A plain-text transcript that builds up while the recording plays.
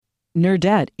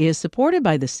Nerdette is supported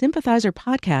by the Sympathizer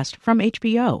podcast from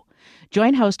HBO.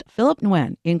 Join host Philip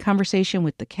Nguyen in conversation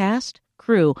with the cast,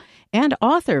 crew, and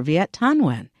author Viet Thanh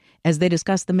Nguyen as they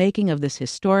discuss the making of this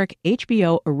historic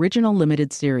HBO original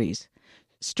limited series.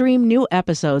 Stream new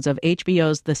episodes of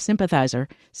HBO's The Sympathizer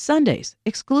Sundays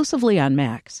exclusively on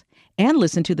Max. And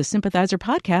listen to the Sympathizer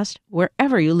podcast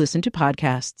wherever you listen to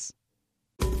podcasts.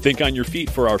 Think on your feet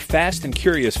for our Fast and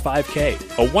Curious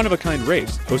 5K, a one-of-a-kind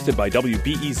race hosted by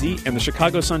WBEZ and the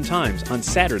Chicago Sun-Times on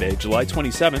Saturday, July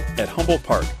 27th at Humboldt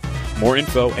Park. More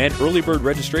info and early bird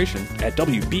registration at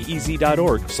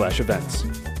wbez.org/events.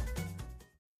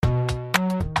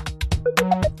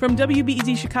 From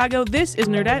WBEZ Chicago, this is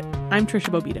Nerdette. I'm Trisha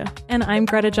Bobita. And I'm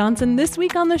Greta Johnson. This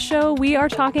week on the show, we are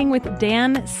talking with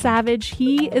Dan Savage.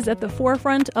 He is at the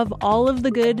forefront of all of the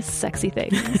good, sexy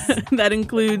things. That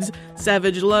includes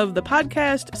Savage Love, the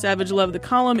podcast, Savage Love, the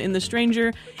column in The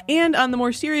Stranger, and on the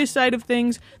more serious side of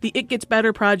things, the It Gets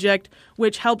Better project,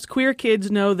 which helps queer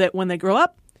kids know that when they grow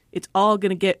up, it's all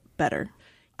going to get better.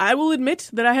 I will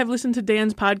admit that I have listened to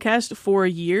Dan's podcast for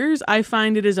years. I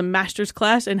find it is a master's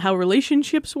class in how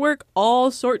relationships work,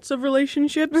 all sorts of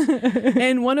relationships.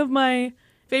 And one of my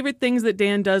favorite things that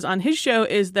Dan does on his show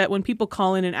is that when people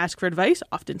call in and ask for advice,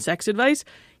 often sex advice,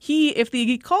 he, if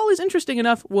the call is interesting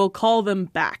enough, will call them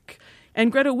back.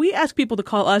 And Greta, we ask people to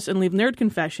call us and leave nerd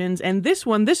confessions, and this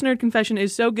nerd confession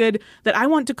is so good that I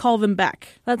want to call them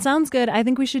back. That sounds good. I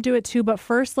think we should do it too, but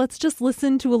first, let's just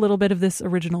listen to a little bit of this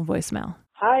original voicemail.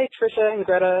 Hi, Trisha and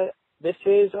Greta. This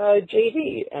is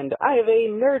JV, and I have a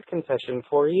nerd confession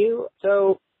for you.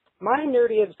 So, my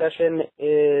nerdy obsession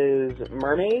is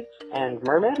mermaids and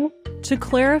mermen. To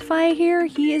clarify here,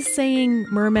 he is saying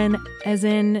mermen as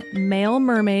in male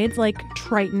mermaids, like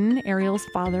Triton, Ariel's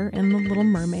father in The Little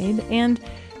Mermaid, and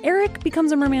Eric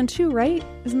becomes a merman too, right?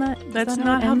 That's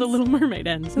not how The Little Mermaid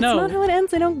ends. That's not how it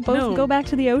ends. They don't both go back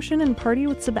to the ocean and party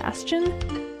with Sebastian?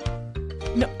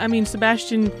 No, I mean,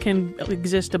 Sebastian can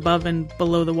exist above and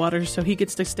below the water, so he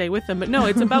gets to stay with them. But no,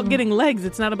 it's about getting legs.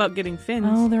 It's not about getting fins.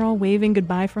 Oh, they're all waving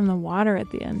goodbye from the water at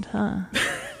the end, huh?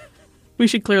 We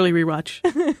should clearly rewatch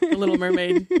The Little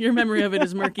Mermaid. Your memory of it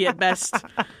is murky at best.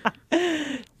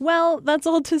 Well, that's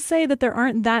all to say that there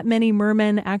aren't that many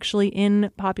mermen actually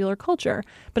in popular culture.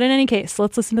 But in any case,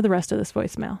 let's listen to the rest of this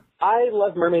voicemail. I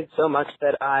love mermaids so much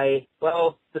that I,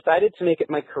 decided to make it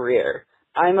my career.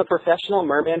 I'm a professional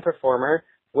merman performer,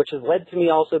 which has led to me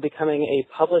also becoming a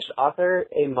published author,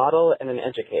 a model, and an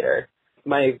educator.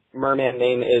 My merman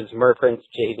name is Merprince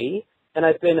JV, and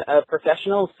I've been a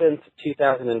professional since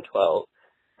 2012.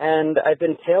 And I've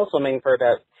been tail swimming for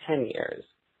about 10 years.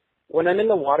 When I'm in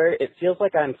the water, it feels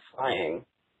like I'm flying.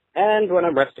 And when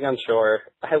I'm resting on shore,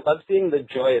 I love seeing the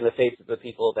joy in the faces of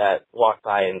people that walk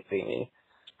by and see me.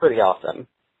 It's pretty awesome.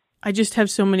 I just have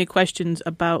so many questions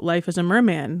about life as a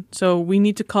merman, so we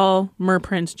need to call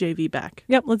Merprince JV back.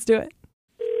 Yep, let's do it.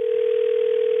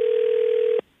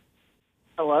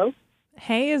 Hello?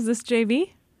 Hey, is this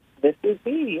JV? This is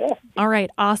me, yes. All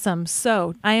right, awesome.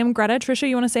 So, I am Greta. Trisha,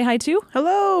 you want to say hi too?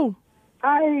 Hello!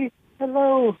 Hi.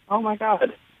 Hello. Oh my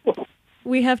God.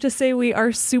 We have to say we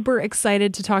are super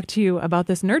excited to talk to you about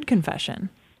this nerd confession.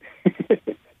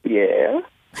 Yeah?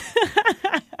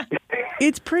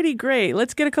 It's pretty great.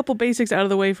 Let's get a couple basics out of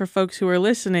the way for folks who are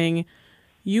listening.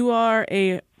 You are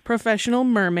a professional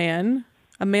merman,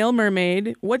 a male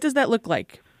mermaid. What does that look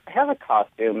like? I have a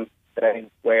costume that I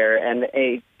wear and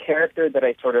a character that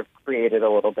I sort of created a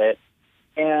little bit.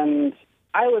 And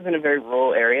I live in a very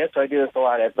rural area, so I do this a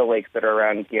lot at the lakes that are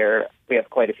around here. We have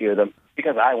quite a few of them.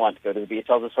 Because I want to go to the beach,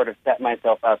 I'll just sort of set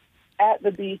myself up at the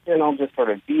beach, and I'll just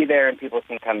sort of be there, and people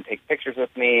can come take pictures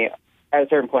with me. At a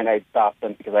certain point, I stop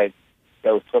them because I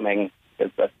go swimming,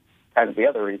 because that's kind of the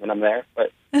other reason I'm there.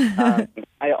 But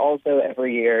I also,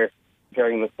 every year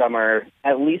during the summer,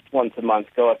 at least once a month,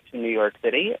 go up to New York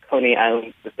City, Coney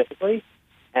Island specifically,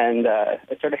 and I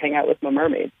sort of hang out with my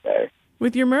mermaids there.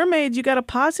 With your mermaids, you got a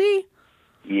posse?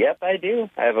 Yep, I do.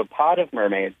 I have a pod of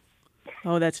mermaids.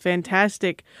 Oh, that's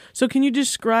fantastic. So can you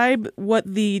describe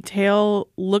what the tail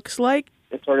looks like?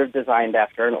 It's sort of designed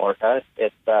after an orca.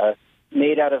 It's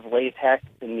made out of latex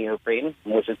and neoprene,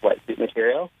 which is wetsuit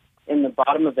material. In the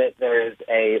bottom of it, there's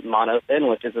a monofin,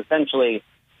 which is essentially,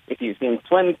 if you've seen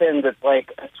swim fins, it's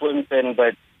like a swim fin,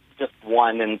 but just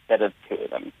one instead of two of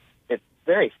them. It's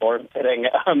very form-fitting,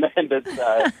 and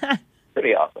it's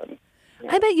pretty awesome.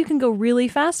 I bet you can go really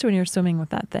fast when you're swimming with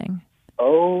that thing.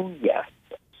 Oh, yes.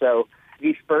 So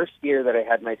the first year that I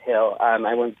had my tail,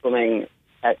 I went swimming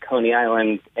at Coney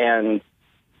Island, and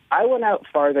I went out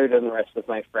farther than the rest of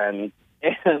my friends.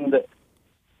 And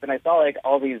when I saw like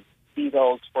all these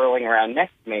seagulls swirling around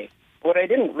next to me, what I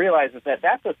didn't realize is that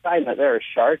that's a sign that there are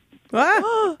sharks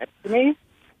next to me.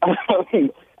 I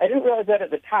didn't realize that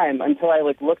at the time until I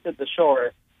looked at the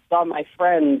shore, saw my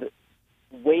friend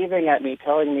waving at me,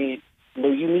 telling me,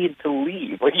 "No, you need to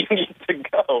leave, or you need to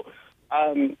go."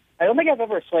 I don't think I've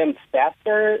ever swam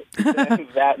faster than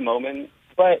that moment,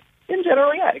 but in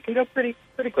general, yeah, it can go pretty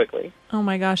quickly. Oh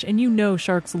my gosh, and you know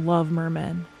sharks love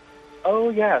mermen. Oh,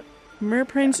 yeah.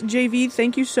 Merprince JV,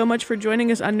 thank you so much for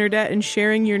joining us on Nerdette and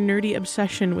sharing your nerdy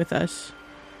obsession with us.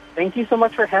 Thank you so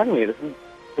much for having me. This is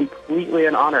completely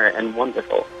an honor and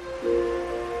wonderful.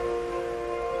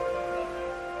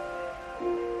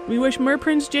 We wish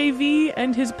Merprince JV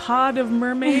and his pod of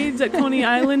mermaids at Coney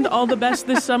Island all the best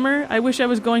this summer. I wish I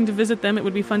was going to visit them. It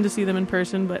would be fun to see them in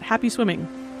person, but happy swimming.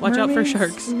 Watch out for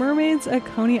sharks. Mermaids at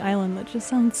Coney Island. That just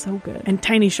sounds so good. And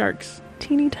tiny sharks.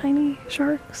 Teeny tiny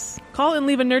sharks. Call and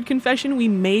leave a nerd confession. We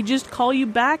may just call you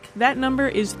back. That number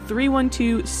is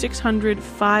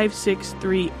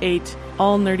 312-600-5638.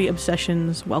 All nerdy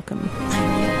obsessions welcome.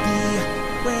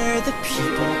 Where the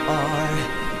people are,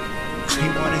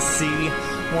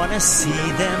 I wanna see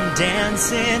them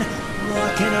dancing,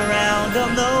 walking around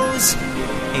on those.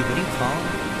 Hey, what do you call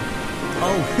them?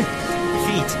 Oh,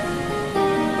 feet.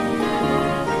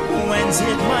 When's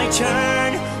it my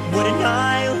turn? Wouldn't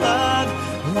I love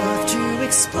to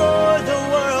explore the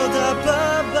world up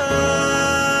above,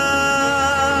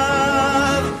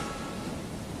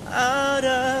 out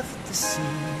of the sea?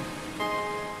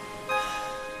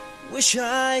 Wish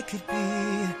I could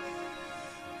be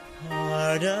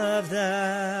part of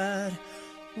that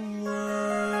world.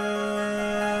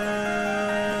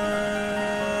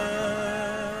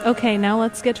 Okay, now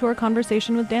let's get to our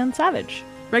conversation with Dan Savage.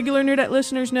 Regular Nerdette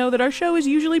listeners know that our show is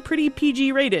usually pretty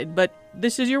PG rated, but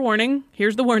this is your warning.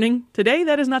 Here's the warning. Today,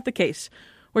 that is not the case.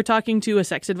 We're talking to a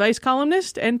sex advice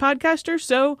columnist and podcaster,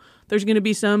 so there's going to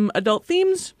be some adult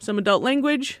themes, some adult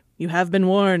language. You have been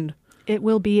warned. It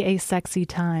will be a sexy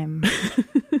time.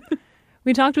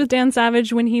 We talked with Dan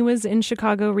Savage when he was in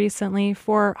Chicago recently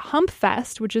for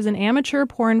HumpFest, which is an amateur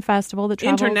porn festival that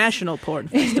travels... International porn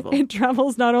festival. It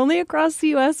travels not only across the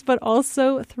U.S., but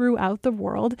also throughout the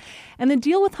world. And the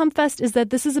deal with HumpFest is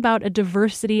that this is about a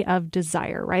diversity of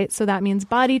desire, right? So that means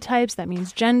body types, that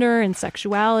means gender and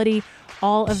sexuality,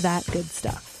 all of that good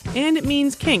stuff. And it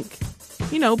means kink.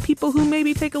 You know, people who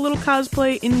maybe take a little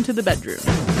cosplay into the bedroom.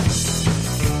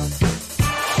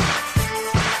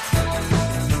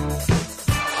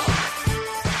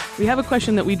 We have a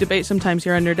question that we debate sometimes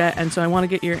here on Nerdette, and so I want to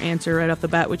get your answer right off the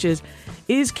bat, which is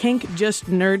kink just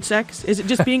nerd sex? Is it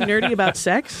just being nerdy about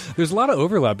sex? There's a lot of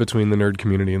overlap between the nerd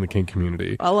community and the kink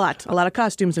community. A lot of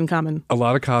costumes in common. A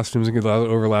lot of costumes and a lot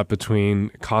of overlap between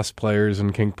cosplayers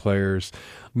and kink players.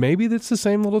 Maybe that's the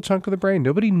same little chunk of the brain.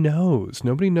 Nobody knows.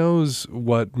 Nobody knows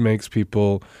what makes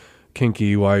people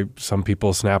kinky, why some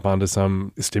people snap onto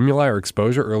some stimuli or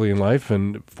exposure early in life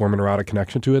and form an erotic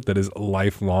connection to it that is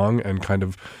lifelong and kind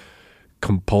of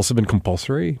compulsive and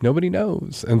compulsory. Nobody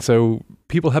knows. And so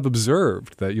people have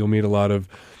observed that you'll meet a lot of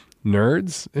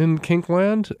nerds in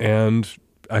Kinkland, and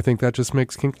I think that just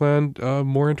makes Kinkland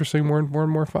more interesting,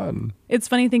 more fun. It's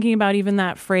funny thinking about even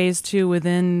that phrase too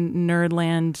within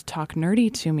Nerdland, talk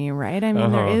nerdy to me, right? I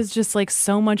mean, there is just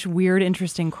so much weird,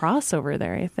 interesting crossover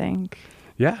there, I think.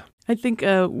 Yeah. I think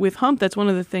with Hump, that's one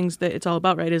of the things that it's all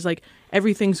about, right? Is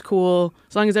everything's cool.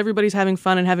 As long as everybody's having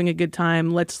fun and having a good time,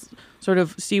 let's sort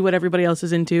of see what everybody else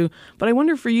is into. But I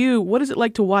wonder for you, what is it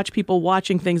like to watch people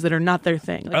watching things that are not their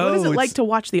thing? What is it like to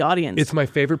watch the audience? It's my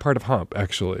favorite part of Hump,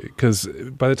 actually, because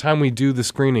by the time we do the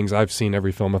screenings, I've seen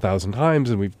every film 1,000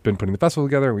 times, and we've been putting the festival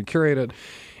together, and we curate it.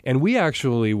 And we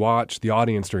actually watch the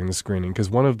audience during the screening, because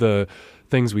one of the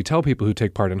things we tell people who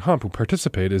take part in Hump, who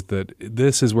participate, is that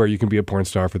this is where you can be a porn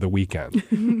star for the weekend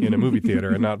in a movie theater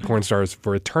and not porn stars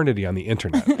for eternity on the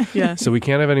internet. Yeah. So we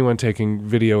can't have anyone taking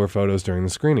video or photos during the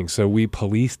screening. So we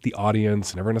police the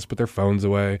audience, and everyone has to put their phones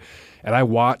away. And I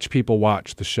watch people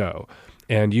watch the show.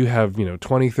 And you have,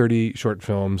 20, 30 short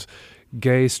films,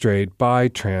 gay, straight, bi,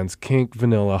 trans, kink,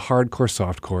 vanilla, hardcore,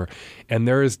 softcore. And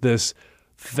there is this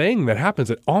thing that happens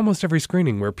at almost every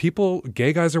screening where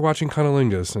gay guys are watching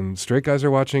cunnilingus and straight guys are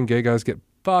watching gay guys get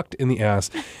fucked in the ass,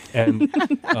 and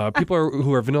people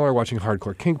who are vanilla are watching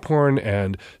hardcore kink porn,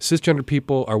 and cisgender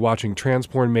people are watching trans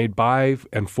porn made by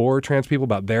and for trans people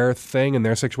about their thing and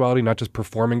their sexuality, not just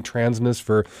performing transness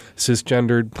for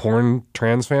cisgendered porn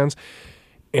trans fans.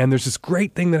 And there's this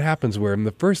great thing that happens where in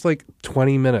the first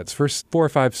 20 minutes, first 4 or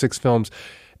 5, 6 films,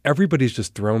 everybody's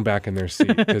just thrown back in their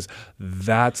seat because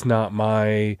that's not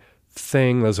my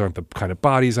thing. Those aren't the kind of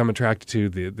bodies I'm attracted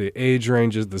to. The age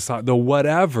ranges, the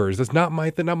whatevers. That's not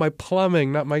my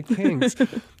plumbing, not my kinks.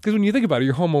 Because when you think about it,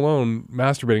 you're home alone,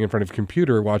 masturbating in front of a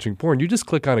computer, watching porn. You just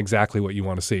click on exactly what you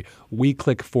want to see. We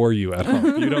click for you at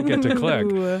home. You don't get to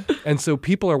click. And so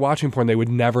people are watching porn they would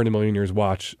never in a million years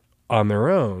watch on their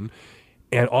own.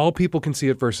 And all people can see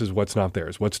it versus what's not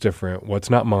theirs, what's different, what's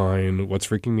not mine, what's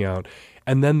freaking me out.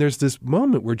 And then there's this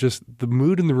moment where just the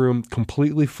mood in the room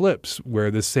completely flips, where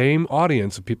the same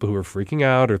audience of people who are freaking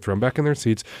out or thrown back in their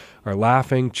seats are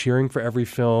laughing, cheering for every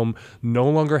film, no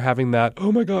longer having that,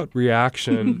 oh my God,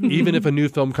 reaction, even if a new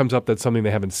film comes up that's something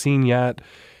they haven't seen yet.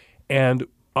 And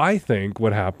I think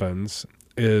what happens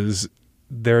is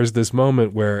there's this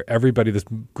moment where everybody, this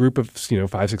group of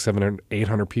 500, 600, 700,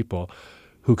 800 people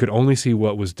who could only see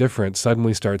what was different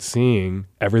suddenly start seeing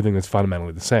everything that's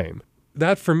fundamentally the same.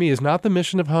 That, for me, is not the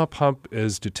mission of Hump. Hump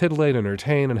is to titillate,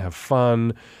 entertain, and have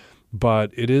fun,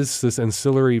 but it is this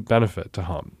ancillary benefit to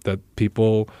Hump that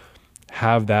people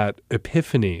have that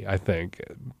epiphany, I think,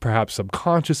 perhaps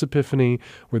subconscious epiphany,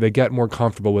 where they get more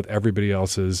comfortable with everybody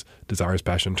else's desires,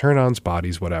 passion, turn-ons,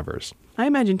 bodies, whatevers. I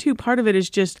imagine, too, part of it is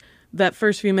just that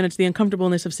first few minutes, the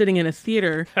uncomfortableness of sitting in a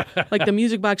theater, like the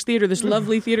Music Box Theater, this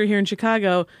lovely theater here in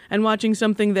Chicago, and watching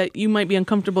something that you might be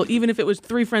uncomfortable, even if it was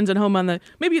three friends at home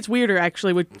maybe it's weirder,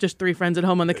 actually, with just three friends at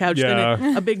home on the couch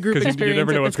than a big group experience. Because you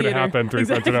never know what's going to happen, three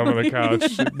friends at home on the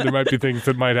couch. There might be things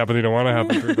that might happen that you don't want to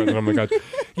happen, three friends at home on the couch.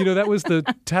 That was the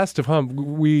test of Hump.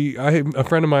 A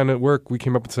friend of mine at work, we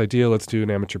came up with this idea, let's do an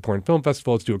amateur porn film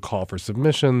festival, let's do a call for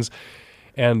submissions.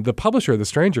 And the publisher, The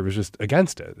Stranger, was just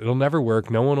against it. It'll never work.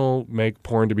 No one will make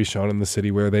porn to be shown in the city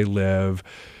where they live.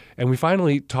 And we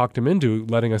finally talked him into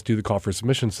letting us do the call for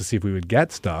submissions to see if we would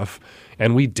get stuff.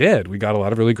 And we did. We got a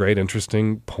lot of really great,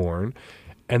 interesting porn.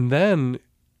 And then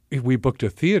we booked a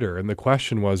theater, and the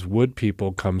question was, would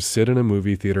people come sit in a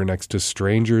movie theater next to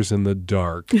strangers in the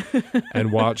dark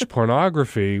and watch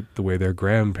pornography the way their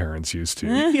grandparents used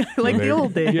to? Like the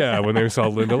old days. Yeah, when they saw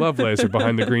Linda Lovelace or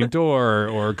Behind the Green Door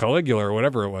or Caligula or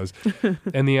whatever it was.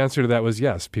 And the answer to that was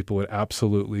yes, people would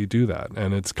absolutely do that.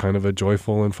 And it's kind of a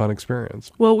joyful and fun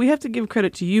experience. Well, we have to give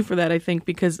credit to you for that, I think,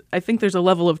 because I think there's a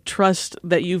level of trust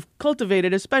that you've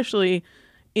cultivated, especially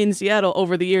in Seattle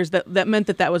over the years, that meant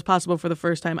that was possible for the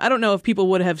first time. I don't know if people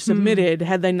would have submitted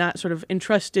had they not sort of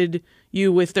entrusted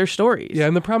you with their stories. Yeah,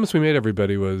 and the promise we made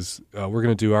everybody was we're going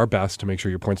to do our best to make sure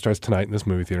your porn starts tonight in this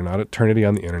movie theater, not eternity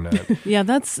on the internet. Yeah,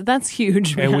 that's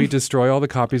huge, man. And we destroy all the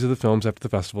copies of the films after the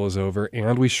festival is over,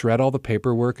 and we shred all the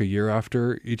paperwork a year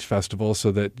after each festival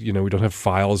so that, we don't have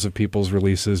files of people's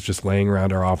releases just laying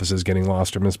around our offices getting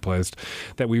lost or misplaced,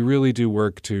 that we really do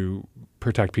work to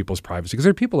protect people's privacy. Because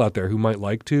there are people out there who might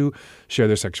like to share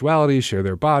their sexuality, share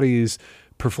their bodies,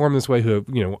 perform this way, who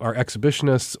are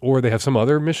exhibitionists, or they have some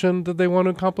other mission that they want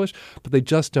to accomplish, but they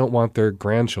just don't want their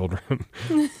grandchildren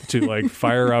to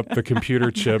fire up the computer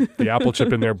chip, the Apple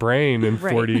chip in their brain in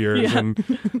 40 years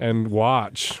and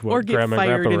watch what grandma and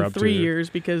grandpa were up to. Or get fired in 3 years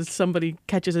because somebody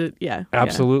catches it. Yeah.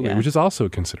 Absolutely, which is also a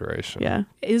consideration. Yeah.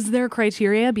 Is there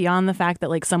criteria beyond the fact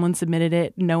that someone submitted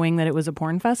it knowing that it was a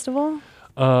porn festival?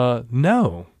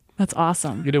 No. That's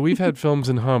awesome. We've had films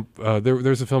in Hump.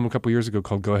 There's a film a couple years ago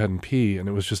called Go Ahead and Pee, and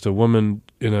it was just a woman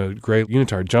in a gray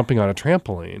unitard jumping on a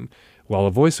trampoline while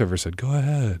a voiceover said, "Go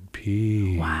ahead,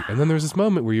 pee." Wow. And then there's this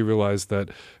moment where you realize that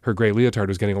her gray leotard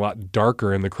was getting a lot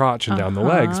darker in the crotch and down the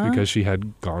legs because she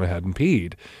had gone ahead and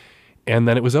peed. And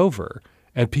then it was over.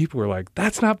 And people were like,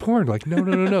 "That's not porn."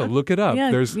 No. Look it up.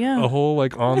 There's a whole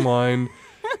online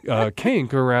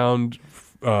kink around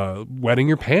wetting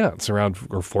your pants around,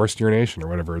 or forced urination or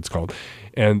whatever it's called.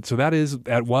 And so that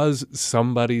was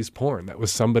somebody's porn. That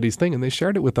was somebody's thing. And they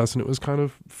shared it with us, and it was kind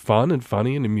of fun and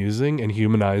funny and amusing and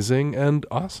humanizing and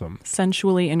awesome.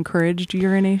 Sensually encouraged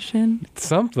urination?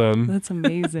 Something. That's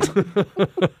amazing.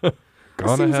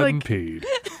 Gone ahead and peed.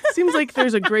 Seems like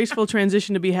there's a graceful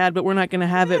transition to be had, but we're not going to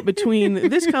have it between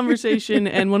this conversation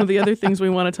and one of the other things we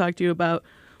want to talk to you about,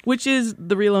 which is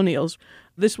The Real O'Neills.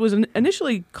 This was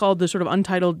initially called the sort of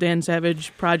Untitled Dan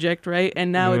Savage Project, right?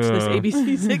 And now it's this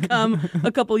ABC sitcom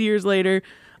a couple years later.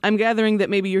 I'm gathering that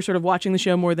maybe you're sort of watching the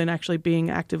show more than actually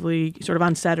being active sort of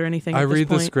on set or anything. I read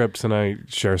the scripts and I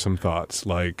share some thoughts,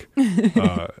 like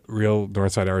real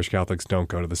Northside Irish Catholics don't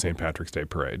go to the St. Patrick's Day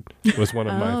parade. Was one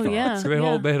of my thoughts. Yeah, so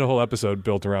they had a whole episode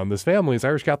built around this family. This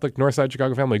Irish Catholic Northside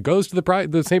Chicago family goes to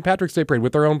the St. Patrick's Day parade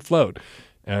with their own float.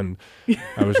 And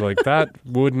I was like, that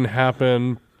wouldn't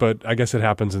happen, but I guess it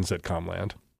happens in sitcom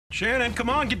land. Shannon,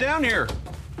 come on, get down here.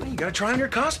 You gotta try on your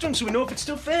costume so we know if it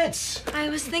still fits. I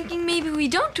was thinking maybe we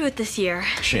don't do it this year.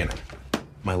 Shannon,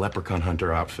 my leprechaun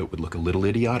hunter outfit would look a little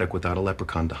idiotic without a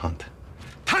leprechaun to hunt.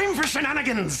 Time for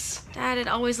shenanigans! Dad, it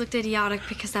always looked idiotic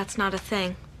because that's not a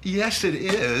thing. Yes, it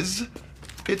is.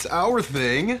 It's our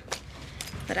thing.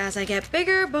 But as I get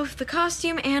bigger, both the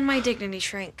costume and my dignity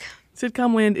shrink.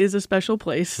 Sitcom Land is a special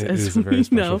place, It as is a very we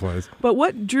special know. place. But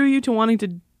what drew you to wanting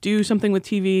to do something with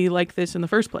TV like this in the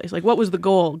first place? Like, what was the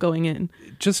goal going in?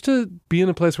 Just to be in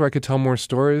a place where I could tell more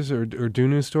stories or do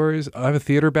new stories. I have a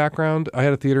theater background. I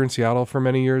had a theater in Seattle for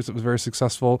many years that was very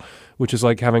successful, which is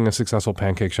like having a successful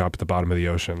pancake shop at the bottom of the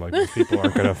ocean. Like, people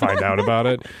aren't going to find out about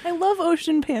it. I love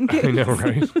ocean pancakes. I know,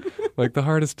 right? Like, the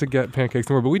hardest to get pancakes in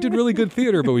the world. But we did really good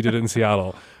theater, but we did it in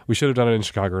Seattle. We should have done it in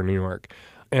Chicago or New York.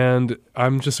 And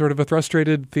I'm just sort of a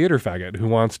frustrated theater faggot who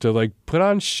wants to like put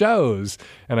on shows.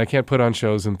 And I can't put on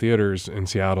shows in theaters in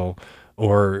Seattle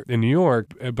or in New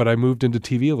York. But I moved into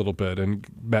TV a little bit and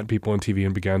met people in TV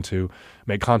and began to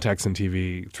make contacts in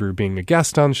TV through being a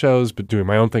guest on shows, but doing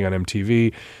my own thing on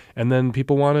MTV. And then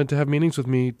people wanted to have meetings with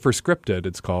me for Scripted,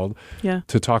 it's called,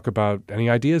 to talk about any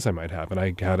ideas I might have. And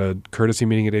I had a courtesy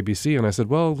meeting at ABC and I said,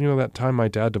 well, you know, that time my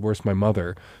dad divorced my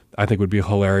mother, I think would be a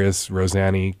hilarious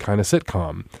Roseanne kind of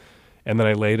sitcom. And then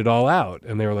I laid it all out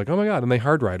and they were like, oh my God. And they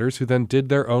hired writers who then did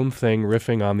their own thing,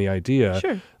 riffing on the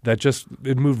idea that just,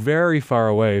 it moved very far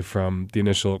away from the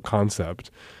initial concept.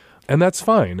 And that's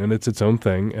fine. And it's its own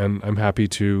thing. And I'm happy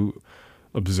to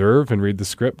observe and read the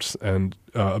scripts and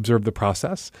observe the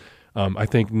process. I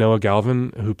think Noah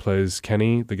Galvin, who plays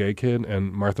Kenny, the gay kid,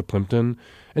 and Martha Plimpton,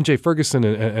 and Jay Ferguson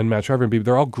and Matt Shriver,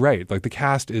 they're all great. Like, the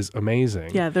cast is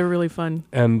amazing. Yeah, they're really fun.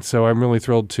 And so I'm really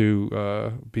thrilled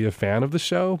to be a fan of the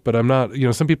show. But I'm not, you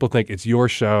know, some people think it's your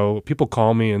show. People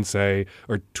call me and say,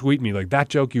 or tweet me, like, that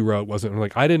joke you wrote wasn't, I'm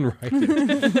like, I didn't write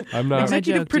it. I'm not.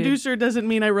 Executive producer doesn't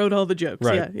mean I wrote all the jokes.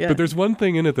 Right. Yeah. But there's one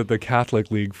thing in it that the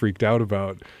Catholic League freaked out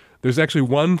about. There's actually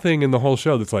one thing in the whole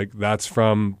show that's like, that's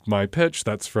from my pitch,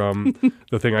 that's from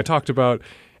the thing I talked about.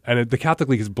 And the Catholic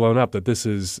League has blown up that this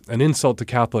is an insult to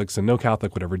Catholics and no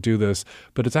Catholic would ever do this.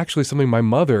 But it's actually something my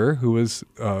mother, who was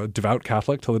a devout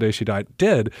Catholic till the day she died,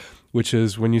 did, which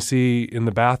is when you see in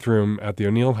the bathroom at the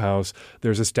O'Neill house,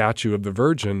 there's a statue of the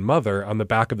Virgin Mother on the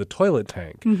back of the toilet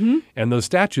tank. Mm-hmm. And those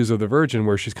statues of the Virgin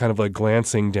where she's kind of like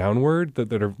glancing downward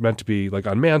that are meant to be like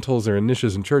on mantles or in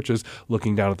niches in churches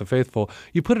looking down at the faithful,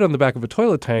 you put it on the back of a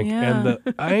toilet tank and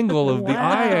the angle of the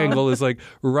eye angle is like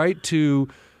right to...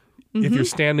 if you're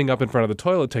standing up in front of the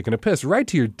toilet taking a piss, right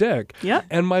to your dick. Yep.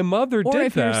 And my mother did that. Or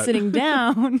if you're sitting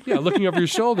down. Yeah, looking over your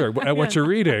shoulder at what you're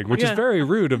reading, which is very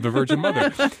rude of the Virgin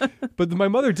Mother. But my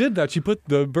mother did that. She put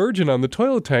the Virgin on the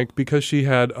toilet tank because she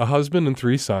had a husband and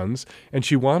 3 sons, and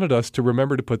she wanted us to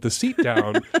remember to put the seat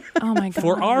down Oh my God.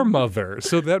 for our mother.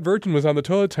 So that Virgin was on the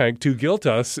toilet tank to guilt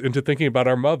us into thinking about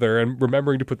our mother and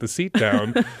remembering to put the seat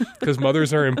down because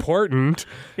mothers are important.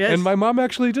 Yes. And my mom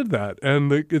actually did that.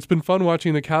 And it's been fun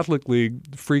watching the Catholic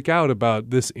League freak out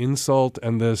about this insult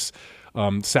and this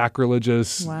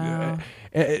sacrilegious. Wow.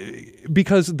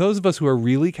 Because those of us who are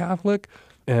really Catholic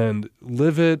and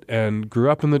live it and grew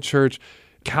up in the church,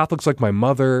 Catholics like my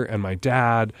mother and my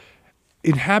dad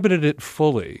inhabited it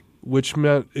fully, which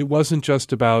meant it wasn't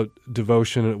just about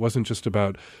devotion. It wasn't just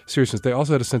about seriousness. They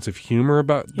also had a sense of humor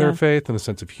about their faith and a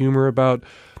sense of humor about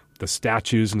the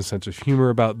statues and a sense of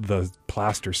humor about the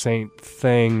plaster saint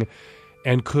thing,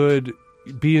 and could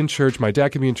be in church. My dad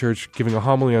could be in church giving a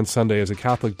homily on Sunday as a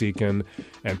Catholic deacon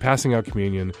and passing out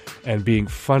communion and being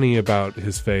funny about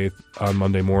his faith on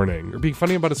Monday morning or being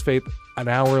funny about his faith an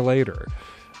hour later.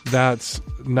 That's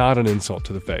not an insult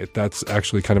to the faith. That's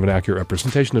actually kind of an accurate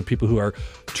representation of people who are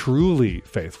truly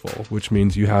faithful, which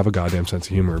means you have a goddamn sense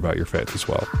of humor about your faith as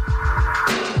well.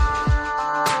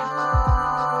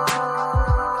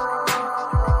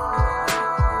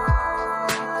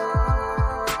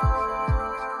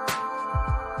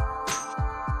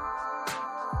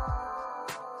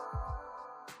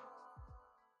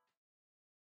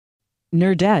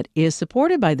 Nerdette is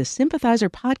supported by the Sympathizer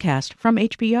podcast from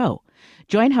HBO.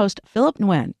 Join host Philip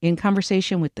Nguyen in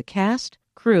conversation with the cast,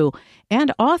 crew,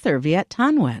 and author Viet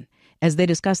Thanh Nguyen as they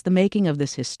discuss the making of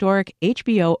this historic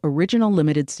HBO original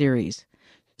limited series.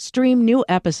 Stream new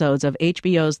episodes of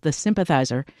HBO's The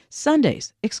Sympathizer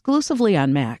Sundays exclusively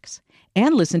on Max,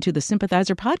 and listen to the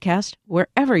Sympathizer podcast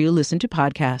wherever you listen to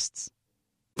podcasts.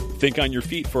 Think on your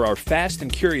feet for our Fast and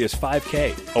Curious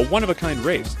 5K, a one-of-a-kind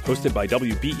race hosted by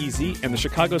WBEZ and the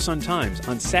Chicago Sun-Times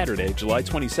on Saturday, July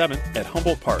 27th at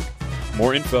Humboldt Park.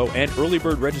 More info and early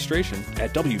bird registration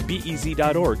at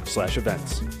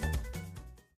wbez.org/events.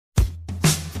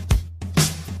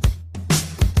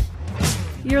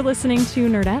 You're listening to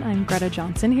Nerdette. I'm Greta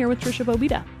Johnson here with Trisha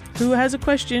Bobita. who has a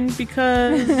question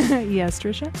because yes,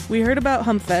 Trisha. We heard about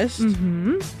Humpfest.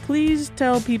 Mm-hmm. Please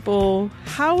tell people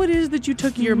how it is that you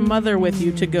took your mother with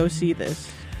you to go see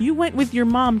this. You went with your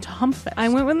mom to Humpfest. I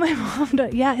went with my mom to,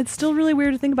 yeah, it's still really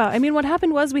weird to think about. I mean, what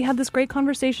happened was we had this great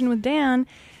conversation with Dan,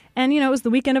 and, it was the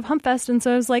weekend of Humpfest, and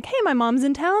so I was like, hey, my mom's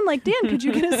in town. Like, Dan, could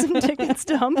you get us some tickets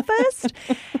to Humpfest?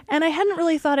 And I hadn't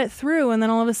really thought it through, and then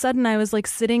all of a sudden I was, like,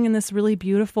 sitting in this really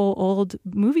beautiful old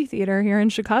movie theater here in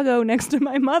Chicago next to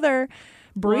my mother,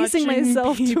 bracing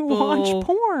myself to watch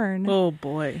porn. Oh,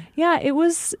 boy. Yeah, it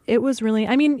was really,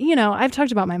 I mean, I've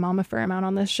talked about my mom a fair amount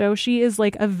on this show. She is,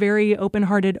 like, a very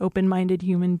open-hearted, open-minded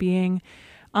human being.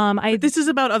 But this is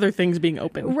about other things being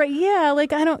open. Right, yeah,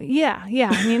 like, I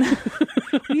mean...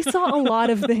 We saw a lot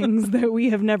of things that we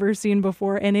have never seen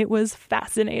before, and it was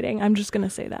fascinating. I'm just going to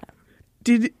say that.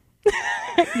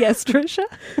 Yes, Trisha?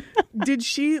 Did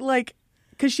she,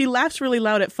 because she laughs really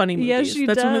loud at funny movies. Yes, she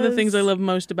That's does. One of the things I love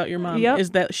most about your mom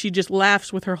is that she just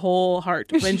laughs with her whole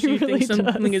heart when she really thinks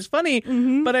something is funny.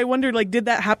 Mm-hmm. But I wondered, did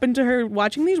that happen to her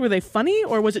watching these? Were they funny,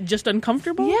 or was it just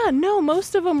uncomfortable? Yeah, no,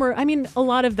 most of them were, a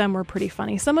lot of them were pretty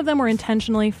funny. Some of them were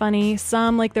intentionally funny.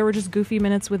 Some, there were just goofy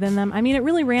minutes within them. I mean, it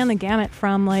really ran the gamut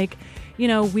from,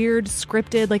 weird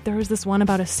scripted, there was this one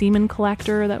about a semen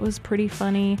collector that was pretty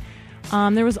funny.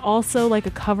 There was also a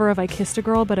cover of I Kissed a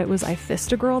Girl, but it was I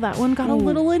Fist a Girl. That one got a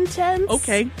little intense.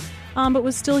 Okay. But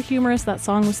was still humorous. That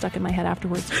song was stuck in my head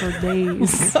afterwards for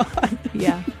days. Oh my God.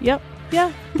 Yeah. Yep.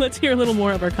 Yeah. Let's hear a little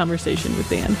more of our conversation with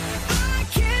Dan.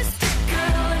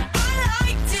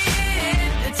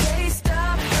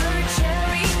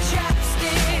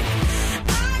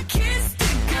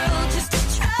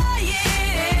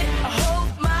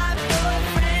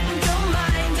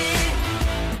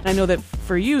 I know that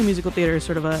for you, musical theater is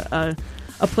sort of a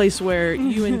place where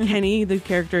you and Kenny, the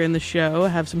character in the show,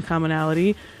 have some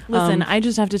commonality. Listen, I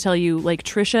just have to tell you,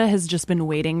 Trisha has just been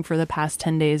waiting for the past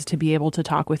 10 days to be able to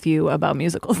talk with you about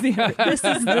musical theater. This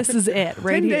is it,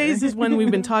 right 10 here. days is when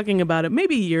we've been talking about it.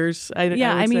 Maybe years. I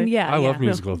love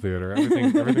musical theater.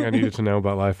 Everything I needed to know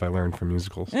about life I learned from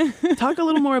musicals. Talk a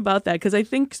little more about that, because I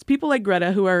think people like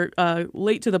Greta, who are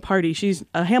late to the party, she's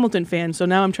a Hamilton fan, so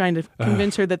now I'm trying to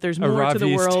convince her that there's more to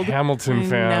the world. Hamilton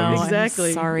fan. Exactly.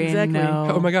 I'm sorry, exactly. no.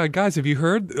 Oh my God, guys, have you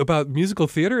heard about musical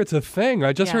theater? It's a thing.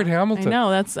 I just heard Hamilton. I know,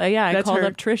 that's I called her.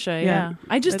 up Trisha, yeah.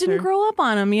 I just That's didn't her. grow up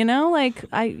on them,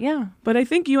 But I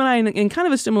think you and I, in kind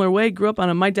of a similar way, grew up on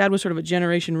them. My dad was sort of a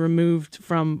generation removed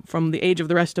from the age of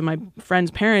the rest of my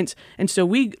friends' parents. And so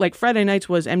we, Friday nights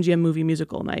was MGM Movie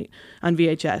Musical night on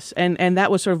VHS. And that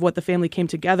was sort of what the family came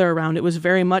together around. It was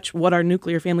very much what our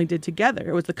nuclear family did together.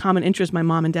 It was the common interest my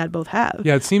mom and dad both have.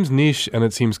 Yeah, it seems niche and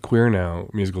it seems queer now,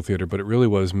 musical theater, but it really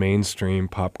was mainstream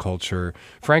pop culture.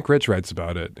 Frank Rich writes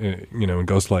about it, in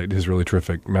Ghostlight, his really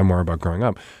terrific memoir about growing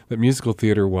up, that musical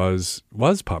theater was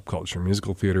pop culture.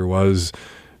 Musical theater was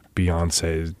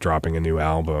Beyonce dropping a new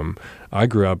album. I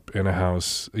grew up in a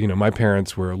house, my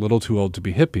parents were a little too old to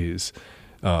be hippies,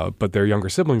 but their younger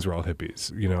siblings were all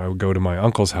hippies. I would go to my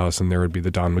uncle's house and there would be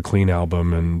the Don McLean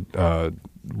album and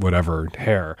whatever,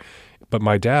 Hair. But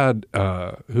my dad,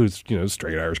 who's,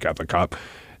 straight Irish Catholic cop,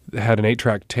 had an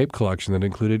 8-track tape collection that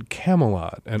included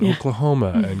Camelot and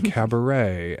Oklahoma and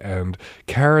Cabaret and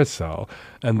Carousel.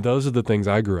 And those are the things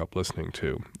I grew up listening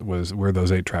to, were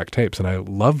those 8-track tapes. And I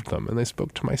loved them. And they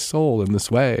spoke to my soul in this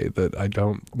way that I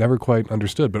never quite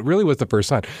understood, but really was the first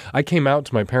sign. I came out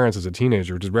to my parents as a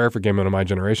teenager, which is rare for gay men of my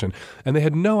generation. And they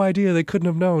had no idea. They couldn't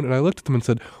have known. And I looked at them and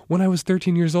said, when I was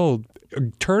 13 years old,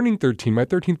 turning 13, my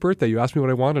 13th birthday, you asked me what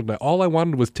I wanted. And all I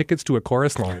wanted was tickets to a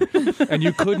chorus line. And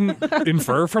you couldn't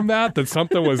infer from that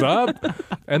something was up.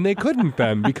 And they couldn't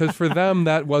then, because for them,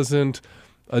 that wasn't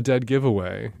a dead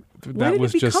giveaway. That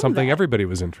was just something everybody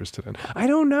was interested in. I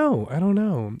don't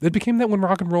know. It became that when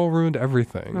rock and roll ruined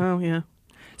everything. Oh, yeah.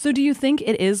 So do you think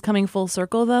it is coming full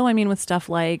circle, though? I mean, with stuff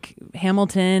like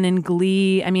Hamilton and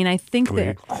Glee, I think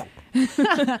Glee.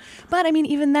 But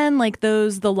even then,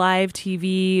 the live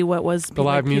TV, what was the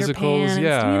live Peter musicals, Pan,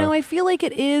 yeah. I feel like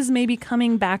it is maybe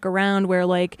coming back around where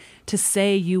to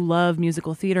say you love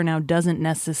musical theater now doesn't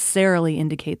necessarily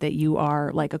indicate that you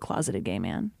are a closeted gay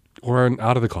man. Or an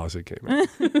out-of-the-closet gay man.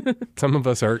 Some of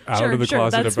us are out of the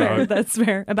closet that's about... That's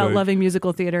fair. About loving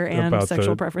musical theater and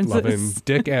sexual preferences. Loving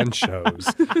dick and shows.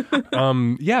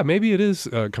 Maybe it is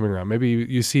coming around. Maybe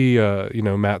you see,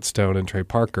 Matt Stone and Trey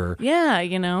Parker. Yeah,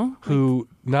 Who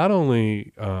not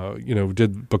only,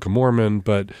 did Book of Mormon,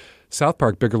 but South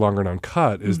Park, Bigger, Longer, and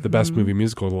Uncut is the best movie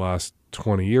musical of the last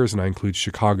 20 years, and I include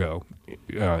Chicago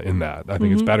in that. I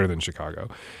think it's better than Chicago.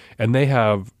 And they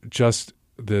have just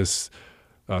this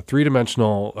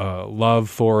three-dimensional love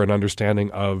for and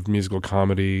understanding of musical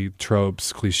comedy,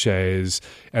 tropes, cliches,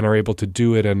 and are able to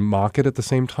do it and mock it at the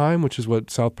same time, which is what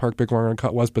South Park Big Long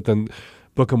Uncut was. But then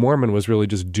Book of Mormon was really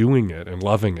just doing it and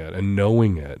loving it and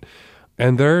knowing it.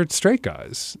 And they're straight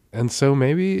guys. And so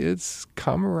maybe it's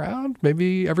come around.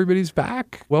 Maybe everybody's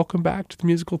back. Welcome back to the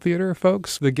musical theater,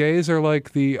 folks. The gays are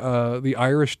like the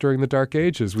Irish during the Dark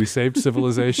Ages. We saved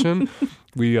civilization.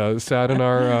 We sat in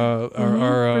our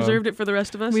preserved it for the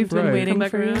rest of us. We've been waiting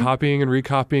for you. Copying and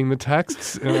recopying the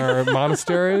texts in our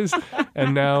monasteries.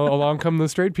 And now along come the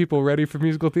straight people ready for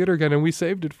musical theater again, and we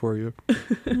saved it for you.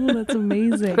 Oh, that's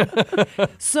amazing.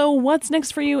 So what's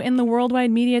next for you in the Worldwide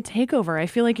Media Takeover? I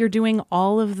feel like you're doing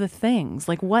all of the things.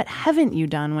 Like, what haven't you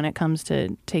done when it comes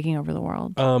to taking over the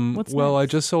world? What's well, next?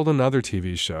 I just sold another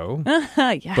TV show,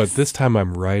 yes. but this time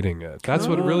I'm writing it. That's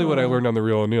what I learned on The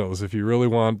Real O'Neills. If you really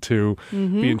want to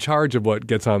be in charge of what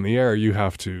gets on the air, you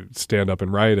have to stand up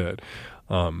and write it.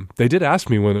 They did ask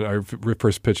me when I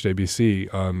first pitched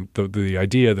ABC on the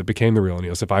idea that became The Real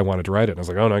O'Neills if I wanted to write it. And I was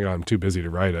like, oh my God, I'm too busy to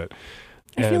write it.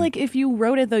 I feel like if you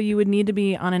wrote it, though, you would need to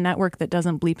be on a network that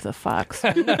doesn't bleep the fucks.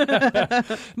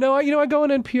 No, I go on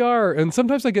NPR, and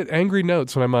sometimes I get angry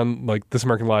notes when I'm on like This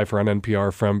American Life or on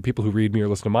NPR from people who read me or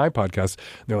listen to my podcast.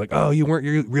 They're like, "Oh, you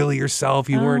weren't really yourself.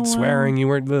 You weren't swearing. You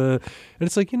weren't the." And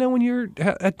it's like, when you're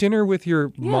at dinner with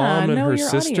your mom and her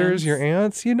sisters, audience. your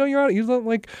aunts, you don't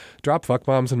like drop fuck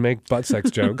bombs and make butt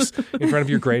sex jokes in front of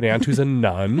your great aunt who's a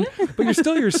nun, but you're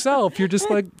still yourself. You're just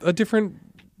like a different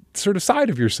sort of side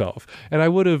of yourself. And I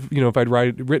would have, if I'd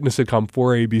written a sitcom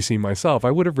for ABC myself, I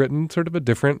would have written sort of a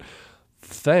different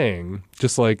thing,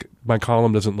 just like my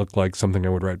column doesn't look like something I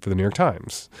would write for the New York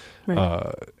Times.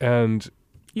 Right.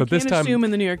 But this time, assume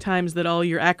in the New York Times that all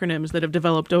your acronyms that have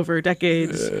developed over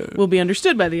decades will be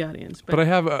understood by the audience. But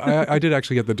I did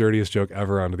actually get the dirtiest joke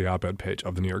ever onto the op-ed page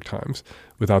of the New York Times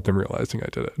without them realizing I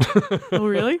did it. Oh,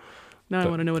 really? Now I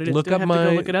want to know what it is. Look Do I up have to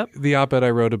go look it up? the op-ed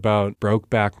I wrote about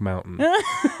Brokeback Mountain.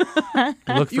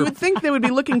 You would think they would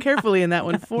be looking carefully in that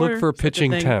one for look for such a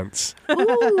pitching thing. tents.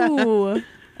 Ooh,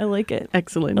 I like it.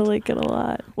 Excellent. I like it a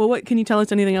lot. Well, what can you tell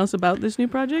us anything else about this new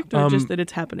project, or just that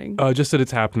it's happening? Just that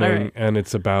it's happening, All right. and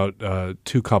it's about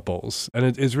two couples. And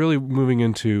it's really moving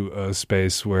into a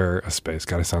space where...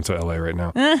 God, I sound so LA right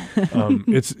now.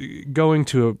 It's going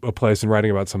to a place and writing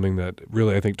about something that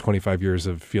really, I think, 25 years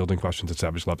of fielding questions at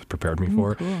Savage Love has prepared me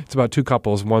for. Cool. It's about two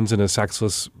couples. One's in a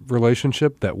sexless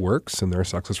relationship that works, and there are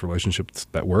sexless relationships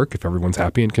that work if everyone's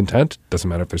happy and content. Doesn't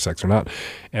matter if there's sex or not.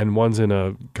 And one's in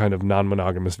a kind of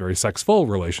non-monogamous, very sex-full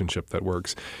relationship that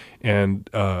works. And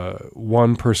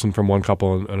one person from one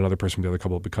couple and another person from the other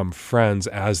couple become friends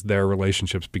as their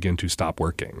relationships begin to stop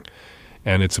working.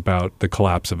 And it's about the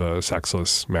collapse of a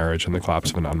sexless marriage and the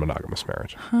collapse of a non-monogamous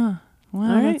marriage. Huh. Wow,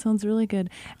 All right. that sounds really good.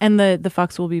 And the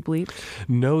fucks will be bleeped?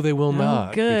 No, they will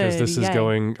not. good. Because this is Yay.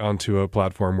 going onto a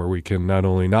platform where we can not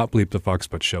only not bleep the fucks,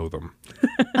 but show them.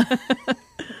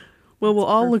 Well, we'll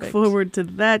all look perfect. forward to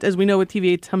that. As we know with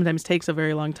TV, it sometimes takes a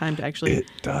very long time to actually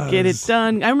get it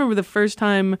done. I remember the first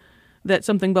time that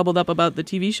something bubbled up about the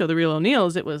TV show The Real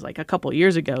O'Neills. It was like a couple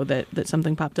years ago that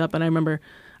something popped up. And I remember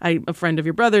a friend of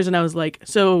your brother's, and I was like,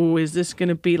 so is this going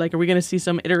to be like, are we going to see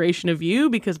some iteration of you?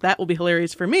 Because that will be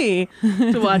hilarious for me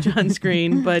to watch on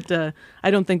screen. But I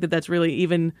don't think that that's really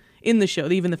even in the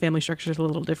show. Even the family structure is a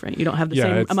little different. You don't have the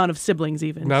same amount of siblings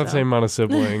even. Not the same amount of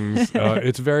siblings.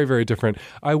 It's very, very different.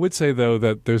 I would say, though,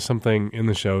 that there's something in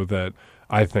the show that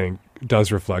I think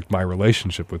does reflect my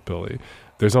relationship with Billy.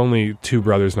 There's only two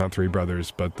brothers, not three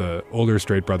brothers, but the older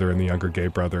straight brother and the younger gay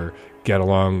brother get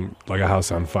along like a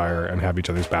house on fire and have each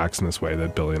other's backs in this way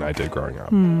that Billy and I did growing up.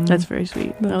 That's very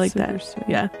sweet. I like super that. sweet.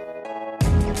 Yeah.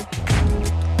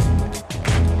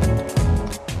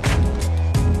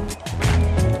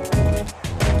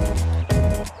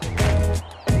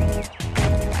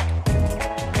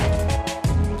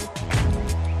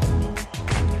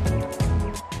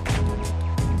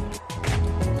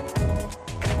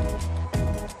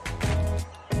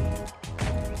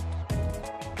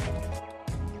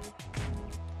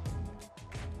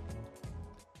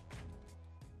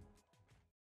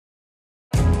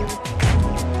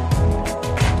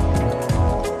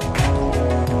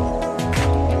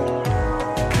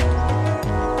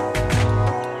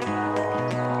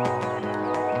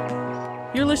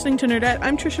 You're listening to Nerdette.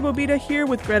 I'm Trisha Bobita here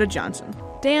with Greta Johnson.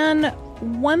 Dan,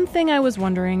 one thing I was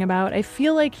wondering about, I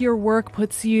feel like your work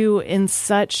puts you in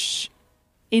such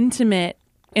intimate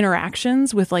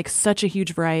interactions with like such a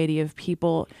huge variety of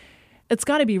people. It's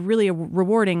got to be really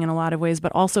rewarding in a lot of ways,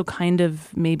 but also kind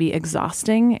of maybe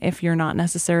exhausting if you're not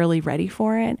necessarily ready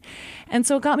for it. And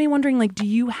so it got me wondering, like, do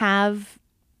you have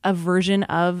a version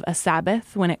of a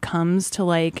Sabbath when it comes to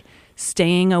like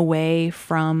staying away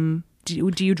from?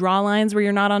 Do you draw lines where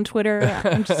you're not on Twitter?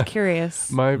 I'm just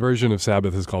curious. My version of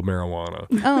Sabbath is called marijuana.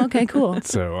 Oh, okay, cool.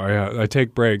 So I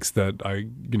take breaks that I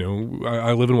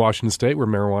live in Washington State where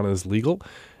marijuana is legal.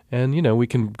 And, we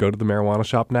can go to the marijuana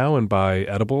shop now and buy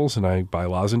edibles, and I buy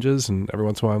lozenges. And every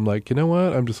once in a while I'm like, you know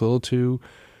what? I'm just a little too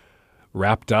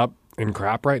wrapped up in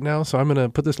crap right now. So I'm going to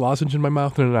put this lozenge in my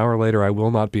mouth, and an hour later I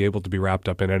will not be able to be wrapped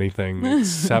up in anything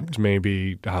except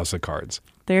maybe House of Cards.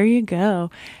 There you go.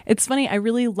 It's funny. I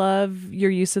really love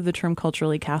your use of the term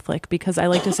culturally Catholic because I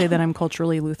like to say that I'm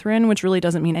culturally Lutheran, which really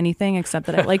doesn't mean anything except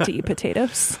that I like to eat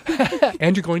potatoes.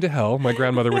 And you're going to hell. My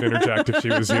grandmother would interject if she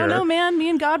was here. No, man. Me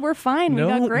and God, we're fine. We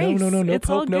got grace. No it's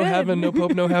Pope, no heaven. No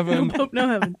Pope, no heaven. No Pope, no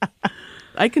heaven.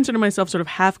 I consider myself sort of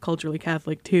half culturally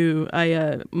Catholic too.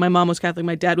 My mom was Catholic.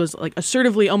 My dad was like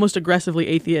assertively, almost aggressively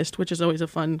atheist, which is always a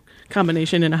fun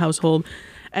combination in a household.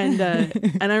 And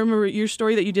and I remember your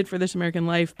story that you did for This American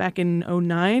Life back in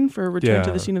 2009 for Return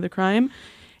to the Scene of the Crime.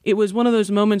 It was one of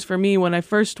those moments for me when I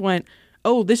first went,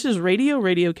 oh, this is radio.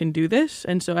 Radio can do this.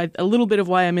 And so a little bit of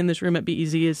why I'm in this room at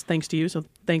BEZ is thanks to you. So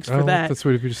thanks for that. That's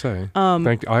sweet of you to say.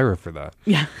 Thank Ira for that.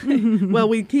 Yeah. Well,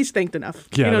 he's thanked enough.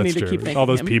 Yeah, you don't that's need true. to keep thanking all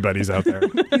those him. Peabodys out there.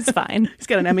 He's fine. He's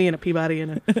got an Emmy and a Peabody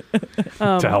and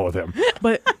a To hell with him.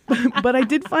 But I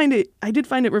did find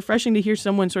it refreshing to hear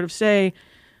someone sort of say,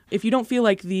 if you don't feel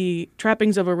like the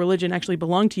trappings of a religion actually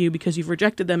belong to you because you've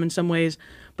rejected them in some ways,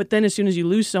 but then as soon as you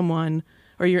lose someone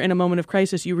or you're in a moment of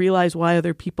crisis, you realize why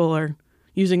other people are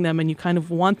using them and you kind of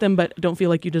want them but don't feel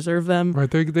like you deserve them. Right.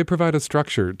 They provide a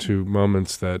structure to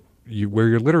moments that where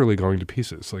you're literally going to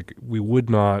pieces. Like we would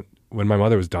not, when my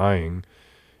mother was dying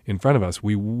in front of us,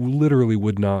 we literally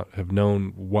would not have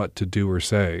known what to do or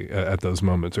say at those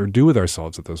moments or do with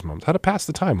ourselves at those moments. How to pass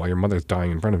the time while your mother's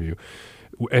dying in front of you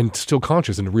and still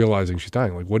conscious and realizing she's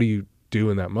dying. Like, what do you do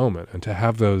in that moment? And to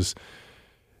have those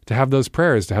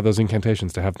prayers, to have those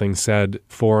incantations, to have things said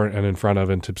for and in front of,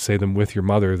 and to say them with your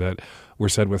mother that were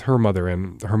said with her mother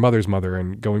and her mother's mother,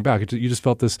 and going back, you just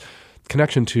felt this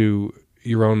connection to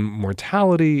your own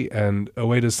mortality and a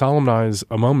way to solemnize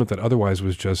a moment that otherwise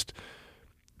was just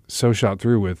so shot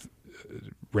through with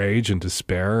rage and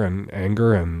despair and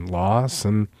anger and loss.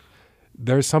 And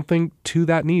there's something to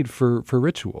that need for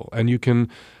ritual. And you can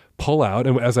pull out,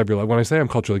 and as I realize, when I say I'm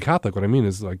culturally Catholic, what I mean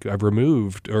is like I've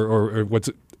removed or what's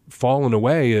fallen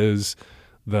away is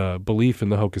the belief in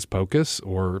the hocus pocus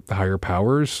or the higher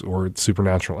powers or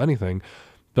supernatural anything.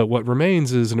 But what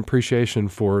remains is an appreciation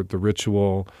for the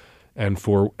ritual and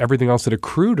for everything else that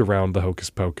accrued around the hocus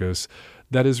pocus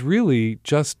that is really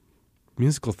just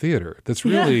musical theater. That's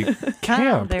really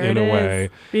camp in a way.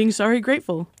 Being sorry,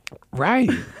 grateful. Right.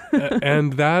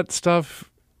 And that stuff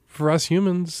for us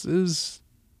humans is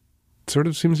sort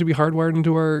of seems to be hardwired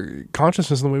into our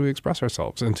consciousness and the way we express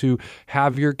ourselves. And to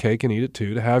have your cake and eat it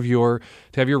too, to have your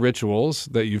rituals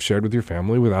that you've shared with your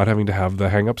family without having to have the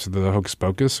hang-ups of the hocus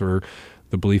pocus or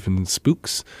the belief in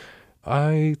spooks.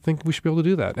 I think we should be able to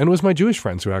do that. And it was my Jewish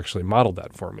friends who actually modeled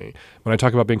that for me. When I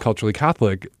talk about being culturally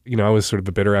Catholic, I was sort of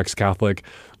a bitter ex-Catholic,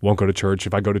 won't go to church.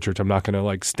 If I go to church, I'm not going to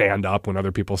like stand up when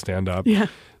other people stand up,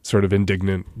 sort of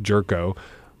indignant jerko.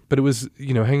 But it was,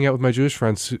 hanging out with my Jewish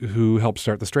friends who helped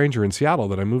start The Stranger in Seattle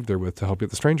that I moved there with to help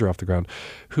get The Stranger off the ground,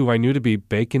 who I knew to be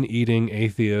bacon-eating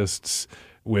atheists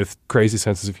with crazy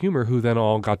senses of humor, who then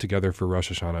all got together for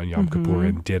Rosh Hashanah and Yom Kippur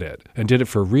and did it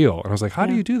for real. And I was like, how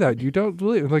do you do that? You don't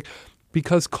believe it. Like,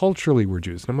 because culturally we're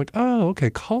Jews. And I'm like, oh, okay,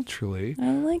 culturally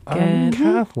I'm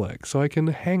Catholic. So I can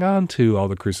hang on to all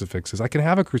the crucifixes. I can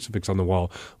have a crucifix on the wall,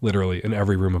 literally, in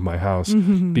every room of my house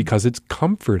because it's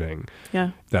comforting.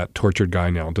 Yeah. That tortured guy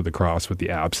nailed to the cross with the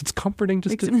abs. It's comforting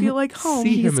just Makes to it feel like home.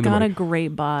 see him. He's got a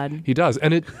great bod. He does.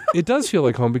 And it does feel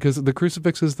like home because the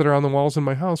crucifixes that are on the walls in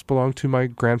my house belong to my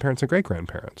grandparents and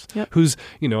great-grandparents. Yep. Who's,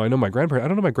 I know my grandparents. I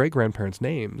don't know my great-grandparents'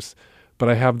 names. But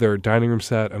I have their dining room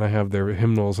set, and I have their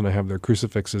hymnals, and I have their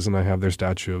crucifixes, and I have their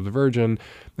statue of the Virgin.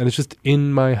 And it's just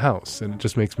in my house, and it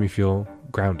just makes me feel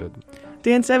grounded.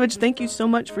 Dan Savage, thank you so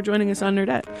much for joining us on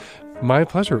Nerdette. My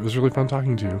pleasure. It was really fun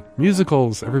talking to you.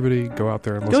 Musicals, everybody go out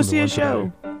there and listen to see a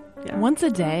show. Yeah. Once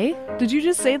a day? Did you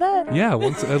just say that? Yeah,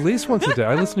 at least once a day.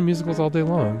 I listen to musicals all day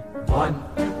long. One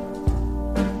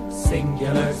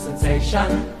singular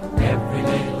sensation, every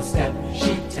little step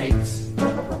she takes.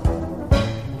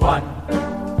 One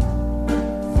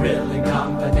thrilling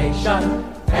combination,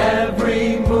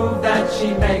 every move that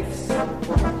she makes.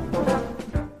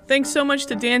 Thanks so much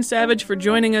to Dan Savage for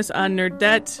joining us on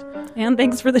Nerdette. And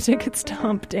thanks for the tickets to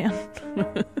Hump, Dan.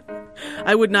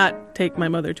 I would not take my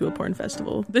mother to a porn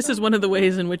festival. This is one of the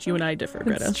ways in which you and I differ,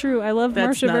 Greta. It's true. I love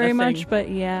That's Marsha not a very thing. much, but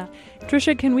yeah.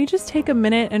 Trisha, can we just take a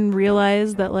minute and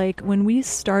realize that, like, when we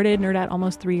started Nerdette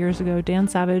almost 3 years ago, Dan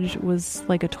Savage was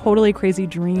like a totally crazy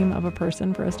dream of a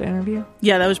person for us to interview?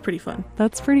 Yeah, that was pretty fun.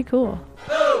 That's pretty cool.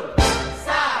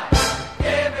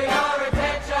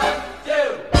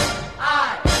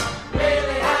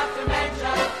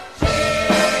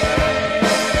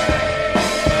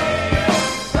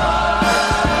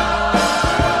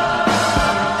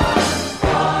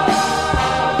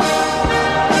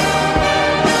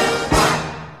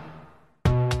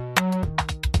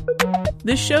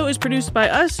 This show is produced by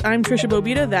us. I'm Trisha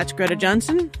Bobita. That's Greta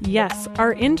Johnson. Yes,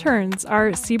 our interns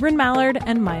are Sebrin Mallard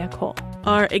and Maya Cole.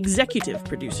 Our executive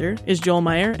producer is Joel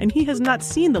Meyer, and he has not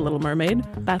seen The Little Mermaid.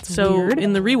 That's so weird.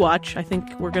 In the rewatch, I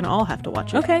think we're going to all have to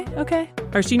watch it. Okay.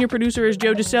 Our senior producer is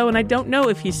Joe Dassault, and I don't know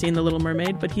if he's seen The Little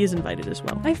Mermaid, but he is invited as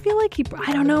well. I feel like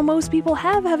I don't know, most people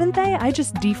have, haven't they? I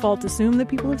just default assume that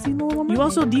people have seen The Little Mermaid. You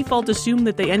also default assume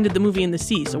that they ended the movie in the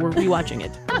sea, so we're rewatching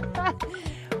it.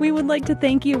 We would like to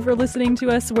thank you for listening to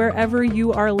us wherever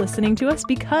you are listening to us,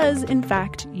 because, in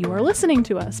fact, you are listening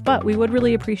to us. But we would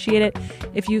really appreciate it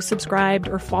if you subscribed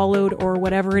or followed or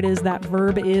whatever it is that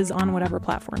verb is on whatever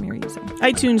platform you're using.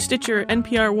 iTunes, Stitcher,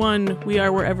 NPR One, we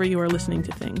are wherever you are listening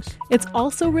to things. It's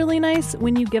also really nice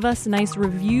when you give us nice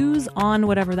reviews on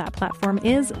whatever that platform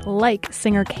is, like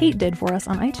singer Kate did for us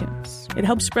on iTunes. It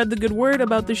helps spread the good word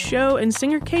about the show, and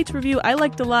singer Kate's review I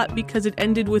liked a lot because it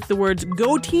ended with the words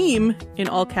 "Go Team" in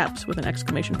all caps with an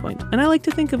exclamation point. And I like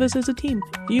to think of us as a team.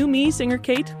 You, me, singer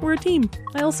Kate, we're a team.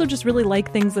 I also just really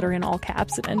like things that are in all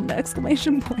caps and end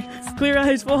exclamation points. Clear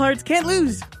eyes, full hearts, can't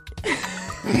lose.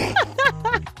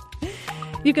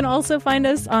 You can also find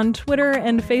us on Twitter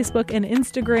and Facebook and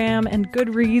Instagram and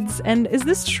Goodreads. And is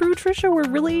this true, Trisha? We're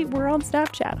on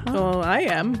Snapchat, huh? Oh, I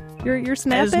am. You're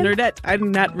snapping? As Nerdette.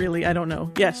 I'm not really. I don't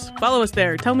know. Yes. Follow us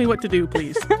there. Tell me what to do,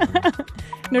 please.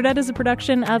 Nerdette is a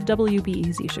production of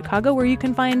WBEZ Chicago, where you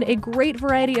can find a great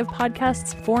variety of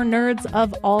podcasts for nerds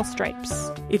of all stripes.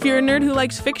 If you're a nerd who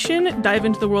likes fiction, dive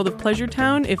into the world of Pleasure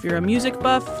Town. If you're a music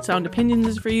buff, Sound Opinions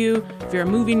is for you. If you're a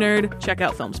movie nerd, check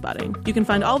out Film Spotting. You can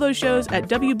find all those shows at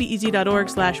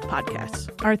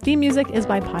wbez.org/podcasts. Our theme music is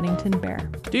by Poddington Bear.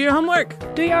 Do your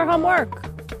homework. Do your homework.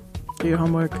 Do your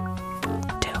homework. Do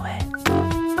it.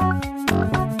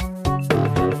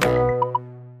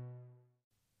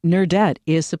 Nerdette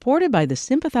is supported by the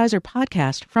Sympathizer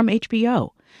podcast from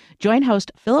HBO. Join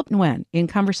host Philip Nguyen in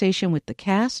conversation with the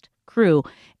cast, crew,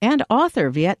 and author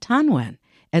Viet Thanh Nguyen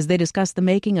as they discuss the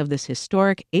making of this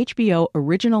historic HBO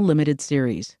original limited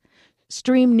series.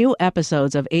 Stream new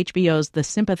episodes of HBO's The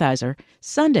Sympathizer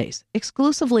Sundays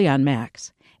exclusively on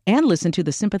Max, and listen to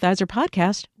the Sympathizer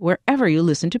podcast wherever you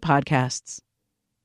listen to podcasts.